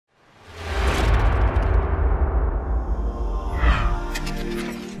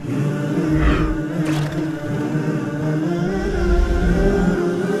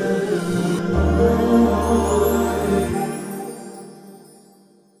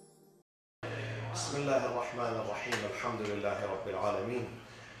بسم الله الرحمن الرحيم الحمد لله رب العالمين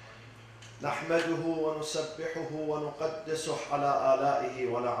نحمده ونسبحه ونقدسه على آلائه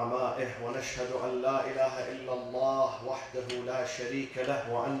ونعمائه ونشهد أن لا إله إلا الله وحده لا شريك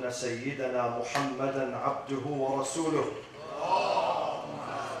له وأن سيدنا محمدا عبده ورسوله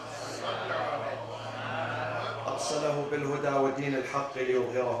أرسله بالهدى ودين الحق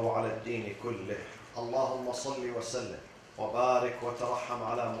ليظهره على الدين كله. اللهم صل وسلم وبارك وترحم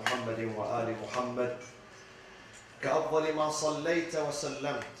على محمد وآل محمد كأفضل ما صليت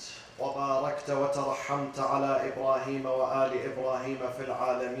وسلمت وباركت وترحمت على إبراهيم وآل إبراهيم في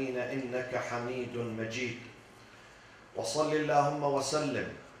العالمين إنك حميد مجيد. وصل اللهم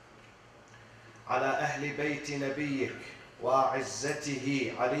وسلم على أهل بيت نبيك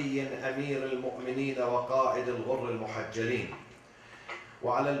وعزته علي أمير المؤمنين وقائد الغر المحجلين،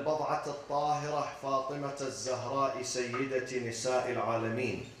 وعلى البضعة الطاهرة فاطمة الزهراء سيدة نساء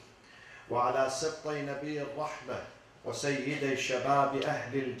العالمين، وعلى سبطي نبي الرحمة وسيدي شباب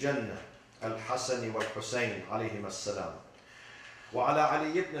أهل الجنة الحسن والحسين عليهما السلام، وعلى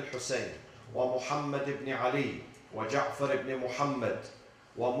علي بن الحسين ومحمد بن علي وجعفر بن محمد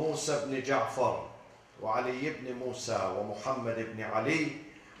وموسى بن جعفر وعلي بن موسى ومحمد بن علي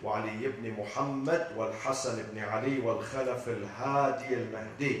وعلي بن محمد والحسن بن علي والخلف الهادي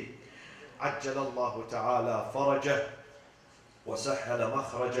المهدي عجل الله تعالى فرجه وسهل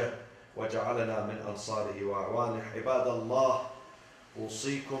مخرجه وجعلنا من أنصاره وأعوانه. عباد الله،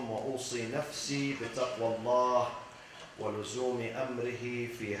 أوصيكم وأوصي نفسي بتقوى الله ولزوم أمره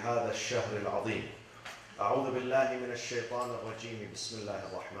في هذا الشهر العظيم. أعوذ بالله من الشيطان الرجيم. بسم الله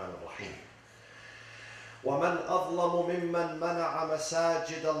الرحمن الرحيم. ومن أظلم ممن منع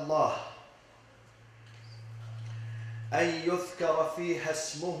مساجد الله أن يذكر فيها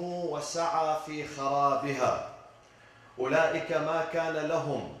اسمه وسعى في خرابها أولئك ما كان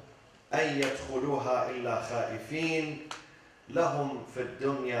لهم أن يدخلوها إلا خائفين لهم في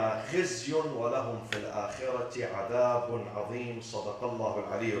الدنيا خزي ولهم في الآخرة عذاب عظيم. صدق الله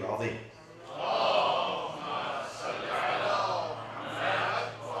العلي العظيم.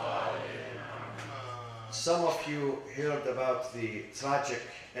 Some of you heard about the tragic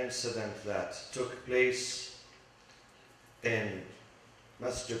incident that took place in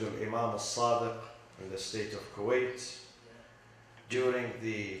Masjid al-Imam al-Sadiq in the state of Kuwait during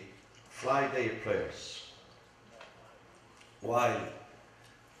the Friday prayers, while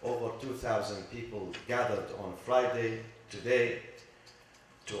over 2,000 people gathered on Friday today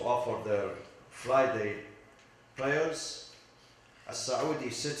to offer their Friday prayers. A Saudi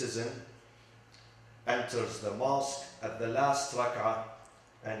citizen enters the mosque at the last rak'ah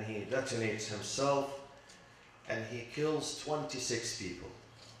and he detonates himself and he kills 26 people,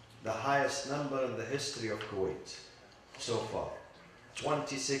 the highest number in the history of Kuwait so far.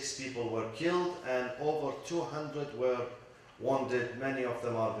 26 people were killed and over 200 were wounded. Many of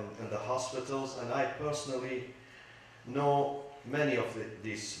them are in the hospitals, and I personally know many of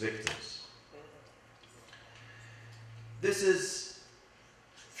these victims. This is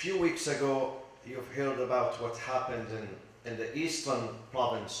a few weeks ago. You've heard about what happened in the eastern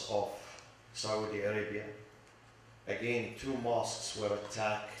province of Saudi Arabia. Again, 2 mosques were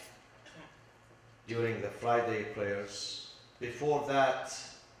attacked during the Friday prayers. Before that,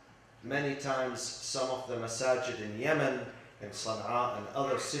 many times some of the masajid in Yemen, in Sana'a and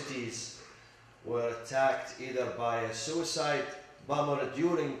other cities were attacked either by a suicide bomber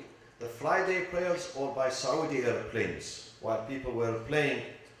during the Friday prayers or by Saudi airplanes while people were praying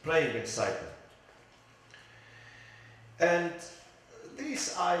inside them. And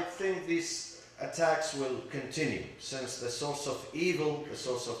I think these attacks will continue, since the source of evil, the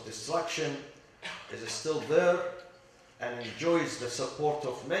source of destruction is still there and enjoys the support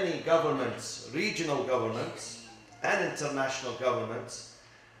of many governments, regional governments and international governments.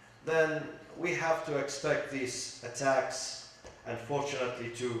 Then we have to expect these attacks,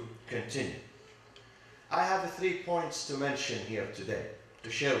 unfortunately, to continue. I have 3 points to mention here today, to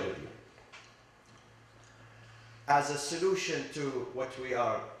share with you, as a solution to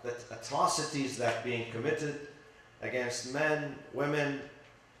the atrocities that are being committed against men, women,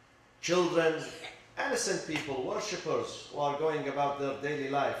 children, innocent people, worshippers who are going about their daily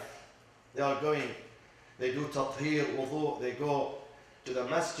life. They do tathir, wudu, they go to the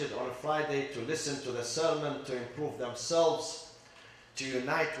masjid on a Friday to listen to the sermon, to improve themselves, to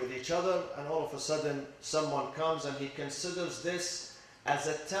unite with each other, and all of a sudden someone comes and he considers this as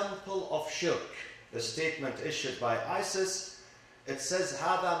a temple of shirk. The statement issued by ISIS, it says,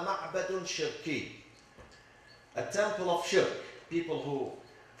 هذا معبد شركي, a temple of shirk. People who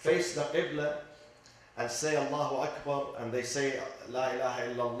face the Qibla and say Allahu Akbar, and they say La ilaha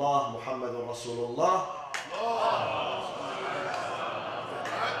illallah Muhammadun Rasulullah,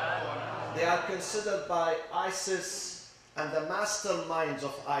 they are considered by ISIS and the masterminds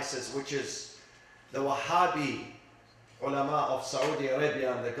of ISIS, which is the Wahhabi ulama of Saudi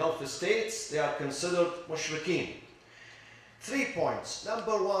Arabia and the Gulf states, they are considered mushrikeen. 3 points.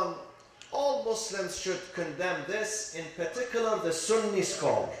 Number one, all Muslims should condemn this, in particular the Sunni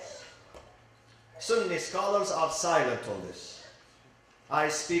scholars. Sunni scholars are silent on this. I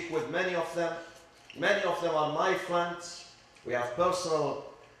speak with many of them. Many of them are my friends. We have personal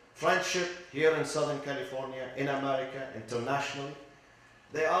friendship here in Southern California, in America, internationally.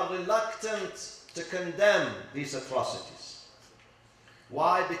 They are reluctant to condemn these atrocities.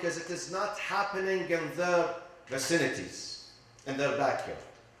 Why? Because it is not happening in their vicinities, in their backyard.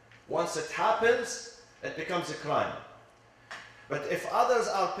 Once it happens, it becomes a crime. But if others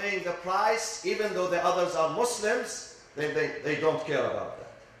are paying the price, even though the others are Muslims, they don't care about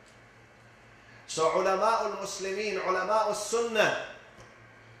that. So ulama al-Muslimin, ulama al-Sunnah,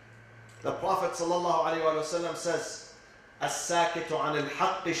 the Prophet ﷺ says, "As-sakitu an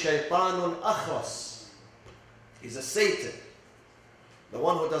al-haqqi shaytanun akhras." He's a Satan, the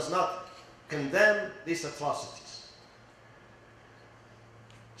one who does not condemn these atrocities.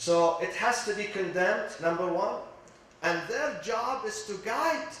 So it has to be condemned, number one, and their job is to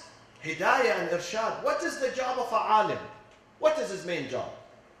guide, hidayah and irshad. What is the job of a alim? What is his main job?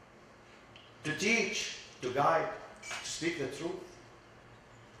 To teach, to guide, to speak the truth.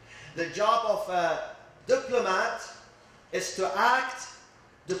 The job of a diplomat is to act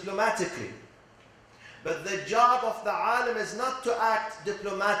diplomatically. But the job of the alim is not to act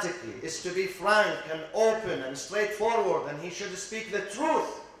diplomatically, is to be frank and open and straightforward, and he should speak the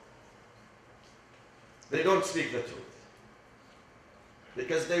truth. They don't speak the truth.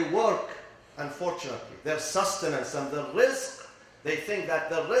 Because they work, unfortunately, their sustenance and their risk, they think that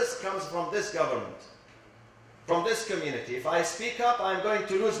the risk comes from this government, from this community. If I speak up, I'm going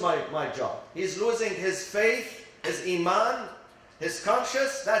to lose my job. He's losing his faith, his iman, his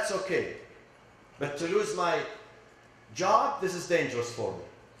conscience, that's okay. But to lose my job, this is dangerous for me.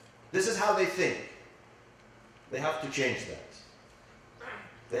 This is how they think. They have to change that.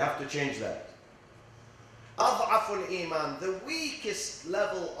 They have to change that. Ad'aful iman, the weakest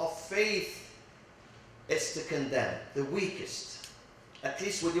level of faith is to condemn. The weakest. At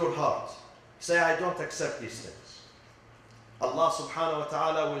least with your heart. Say, I don't accept these things. Allah subhanahu wa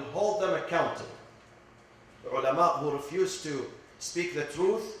ta'ala will hold them accountable. The ulama who refuse to speak the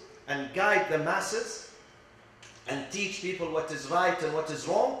truth and guide the masses and teach people what is right and what is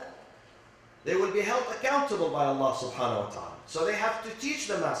wrong, they will be held accountable by Allah subhanahu wa ta'ala. So they have to teach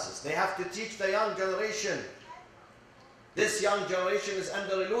the masses. They have to teach the young generation. This young generation is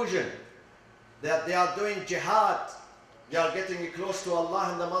under illusion that they are doing jihad. They are getting close to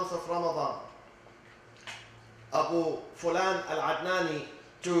Allah in the month of Ramadan. Abu Fulan al-Adnani,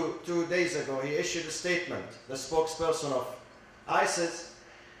 two days ago, he issued a statement, the spokesperson of ISIS.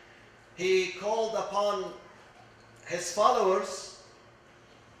 He called upon his followers,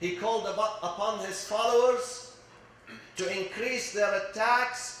 to increase their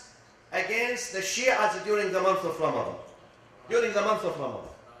attacks against the Shi'as during the month of Ramadan. During the month of Ramadan.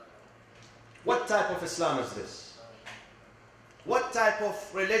 What type of Islam is this? What type of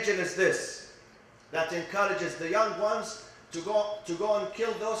religion is this that encourages the young ones to go and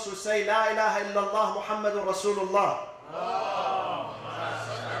kill those who say La ilaha illallah Muhammadun Rasulullah?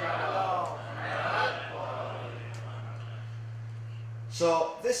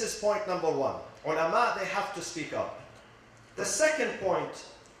 So this is point number one. Ulama, they have to speak up. The second point,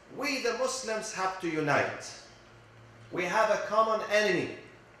 we the Muslims have to unite. We have a common enemy.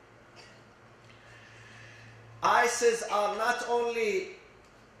 ISIS are not only,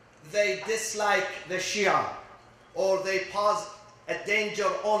 they dislike the Shia, or they pose a danger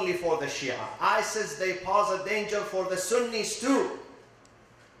only for the Shia. ISIS, they pose a danger for the Sunnis too.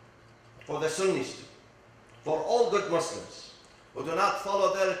 For the Sunnis too. For all good Muslims who do not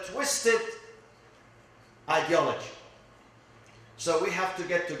follow their twisted ideology. So we have to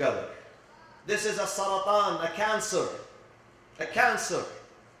get together. This is a saratan, a cancer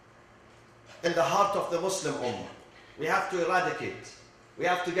in the heart of the Muslim Ummah. We have to eradicate. We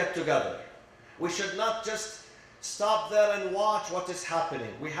have to get together. We should not just stop there and watch what is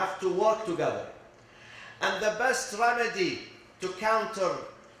happening. We have to work together. And the best remedy to counter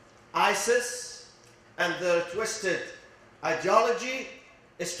ISIS and their twisted ideology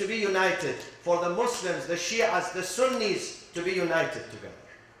is to be united. For the Muslims, the Shi'as, the Sunnis, to be united together.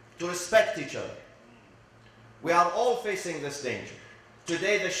 To respect each other. We are all facing this danger.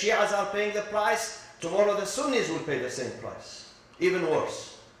 Today the Shi'as are paying the price. Tomorrow the Sunnis will pay the same price, even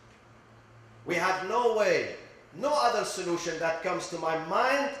worse. We have no way, no other solution that comes to my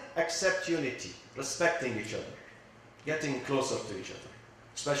mind except unity, respecting each other, getting closer to each other,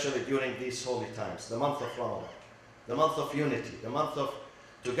 especially during these holy times, the month of Ramadan, the month of unity, the month of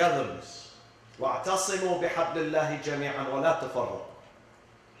togetherness. وَاعْتَصِمُوا بِحَبْلِ اللَّهِ جَمِيعًا وَلَا تَفَرَّقُوا.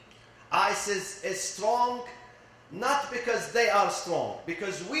 ISIS is strong not because they are strong,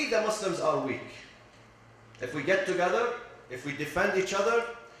 because we the Muslims are weak. If we get together, if we defend each other,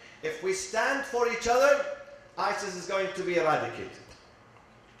 if we stand for each other, ISIS is going to be eradicated.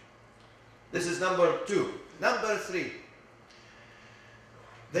 This is number 2. Number 3.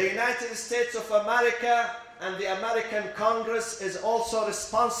 The United States of America and the American Congress is also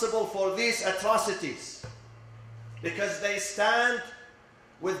responsible for these atrocities because they stand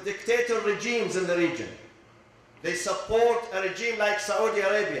with dictator regimes in the region. They support a regime like Saudi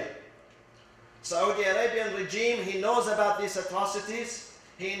Arabia. Saudi Arabian regime, he knows about these atrocities,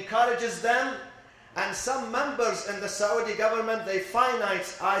 he encourages them, and some members in the Saudi government, they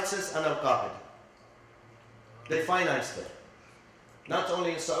finance ISIS and Al-Qaeda. They finance them. Not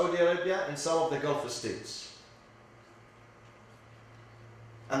only in Saudi Arabia, in some of the Gulf states.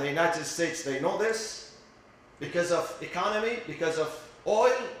 And the United States, they know this because of economy, because of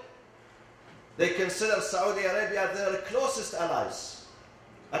oil. They consider Saudi Arabia their closest allies,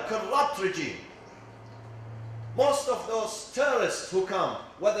 a corrupt regime. Most of those terrorists who come,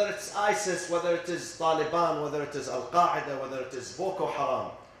 whether it's ISIS, whether it is Taliban, whether it is Al-Qaeda, whether it is Boko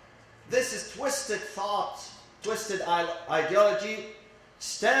Haram, this is twisted thought, twisted ideology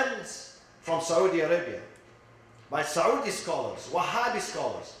stems from Saudi Arabia by Saudi scholars, Wahhabi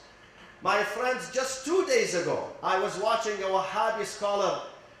scholars. My friends, just 2 days ago, I was watching a Wahhabi scholar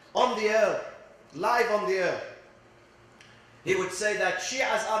on the air, live on the air. He would say that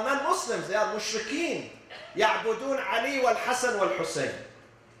Shi'as are non-Muslims, they are mushrikeen. يعبدون علي والحسن والحسين.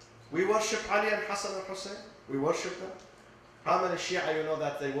 We worship Ali and Hassan and Hussein. We worship them. How many Shia you know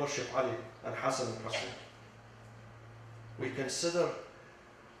that they worship Ali and Hassan and Hussein? We consider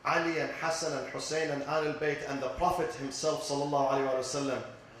Ali and Hassan and Hussein and Al-Bayt and the Prophet himself sallallahu alaihi wasallam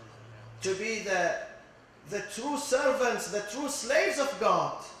to be the true servants, the true slaves of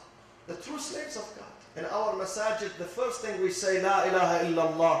God. The true slaves of God. In our masajid, the first thing we say, La ilaha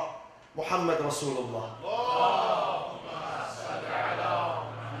illallah, Muhammad Rasulullah.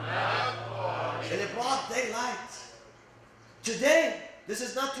 In a broad daylight. Today, this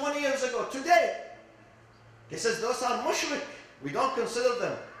is not 20 years ago, today. He says, those are mushrik. We don't consider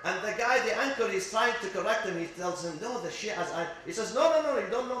them. And the guy, the anchor, he's trying to correct him. He tells him, no, the Shi'as are... He says, no, you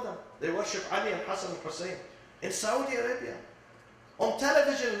don't know them. They worship Ali and Hassan and Hussein. In Saudi Arabia. On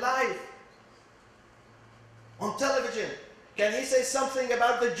television, live. On television. Can he say something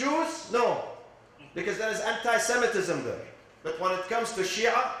about the Jews? No. Because there is anti-Semitism there. But when it comes to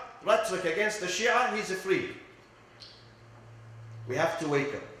Shia, rhetoric against the Shia, he's free. We have to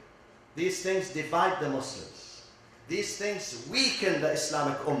wake up. These things divide the Muslims. These things weaken the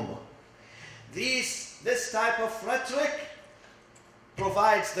Islamic Ummah. This type of rhetoric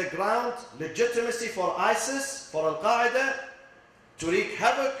provides the ground, legitimacy for ISIS, for Al-Qaeda, to wreak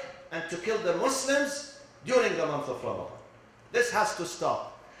havoc and to kill the Muslims during the month of Ramadan. This has to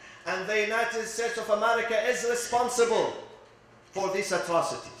stop. And the United States of America is responsible for these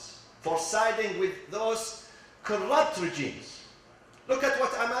atrocities, for siding with those corrupt regimes. Look at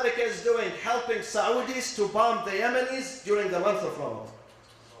what America is doing, helping Saudis to bomb the Yemenis during the month of Ramadan.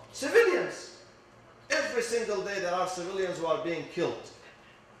 Civilians. Every single day there are civilians who are being killed.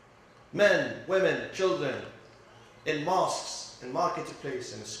 Men, women, children, in mosques, in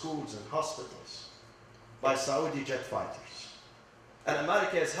marketplaces, in schools, in hospitals, by Saudi jet fighters. And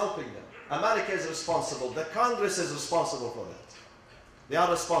America is helping them. America is responsible. The Congress is responsible for that. They are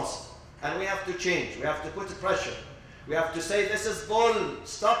responsible. And we have to change. We have to put pressure. We have to say, this is bull.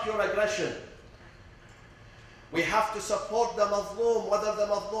 Stop your aggression. We have to support the Mazlum, whether the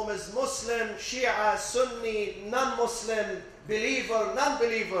Mazlum is Muslim, Shia, Sunni, non-Muslim, believer,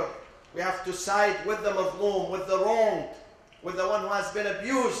 non-believer. We have to side with the Mazlum, with the wronged, with the one who has been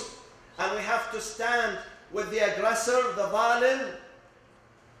abused. And we have to stand with the aggressor, the Zalim,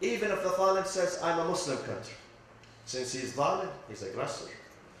 even if the Zalim says, I'm a Muslim country. Since he's Zalim, he's aggressor.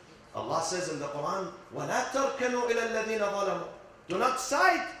 Allah says in the Quran, وَلَا تَرْكَنُوا إِلَى الَّذِينَ ظَلَمُوا. Do not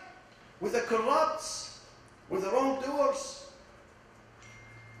side with the corrupts, with the wrongdoers.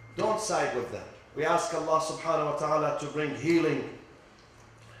 Don't side with them. We ask Allah subhanahu wa ta'ala to bring healing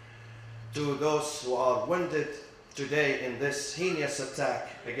to those who are wounded today in this heinous attack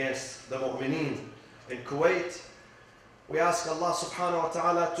against the mu'mineen in Kuwait. We ask Allah subhanahu wa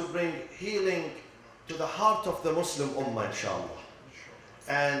ta'ala to bring healing to the heart of the Muslim Ummah, inshallah,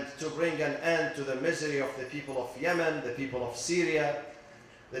 and to bring an end to the misery of the people of Yemen, the people of Syria,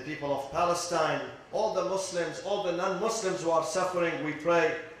 the people of Palestine, all the Muslims, all the non-Muslims who are suffering. We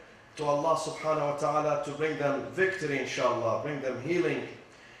pray to Allah subhanahu wa ta'ala to bring them victory, inshallah, bring them healing,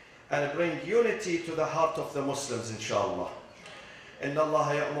 and bring unity to the heart of the Muslims, inshallah. إن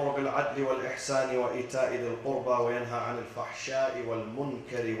الله يأمر بالعدل والإحسان وإيتاء ذي القربى وينهى عن الفحشاء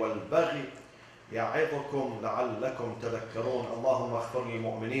والمنكر والبغي يعظكم لعلكم تذكرون. اللهم اغفر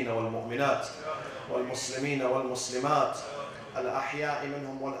للمؤمنين والمؤمنات والمسلمين والمسلمات الأحياء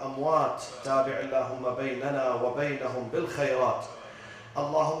منهم والأموات. تابع اللهم بيننا وبينهم بالخيرات.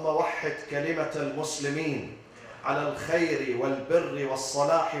 اللهم وحد كلمة المسلمين على الخير والبر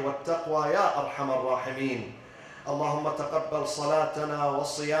والصلاح والتقوى يا أرحم الراحمين. اللهم تقبل صلاتنا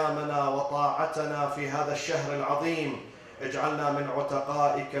وصيامنا وطاعتنا في هذا الشهر العظيم. اجعلنا من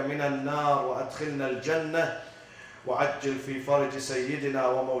عتقائك من النار وأدخلنا الجنة، وعجل في فرج سيدنا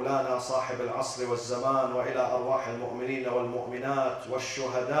ومولانا صاحب العصر والزمان، وإلى أرواح المؤمنين والمؤمنات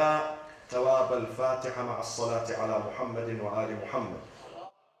والشهداء. تواب الفاتحة مع الصلاة على محمد وآل محمد.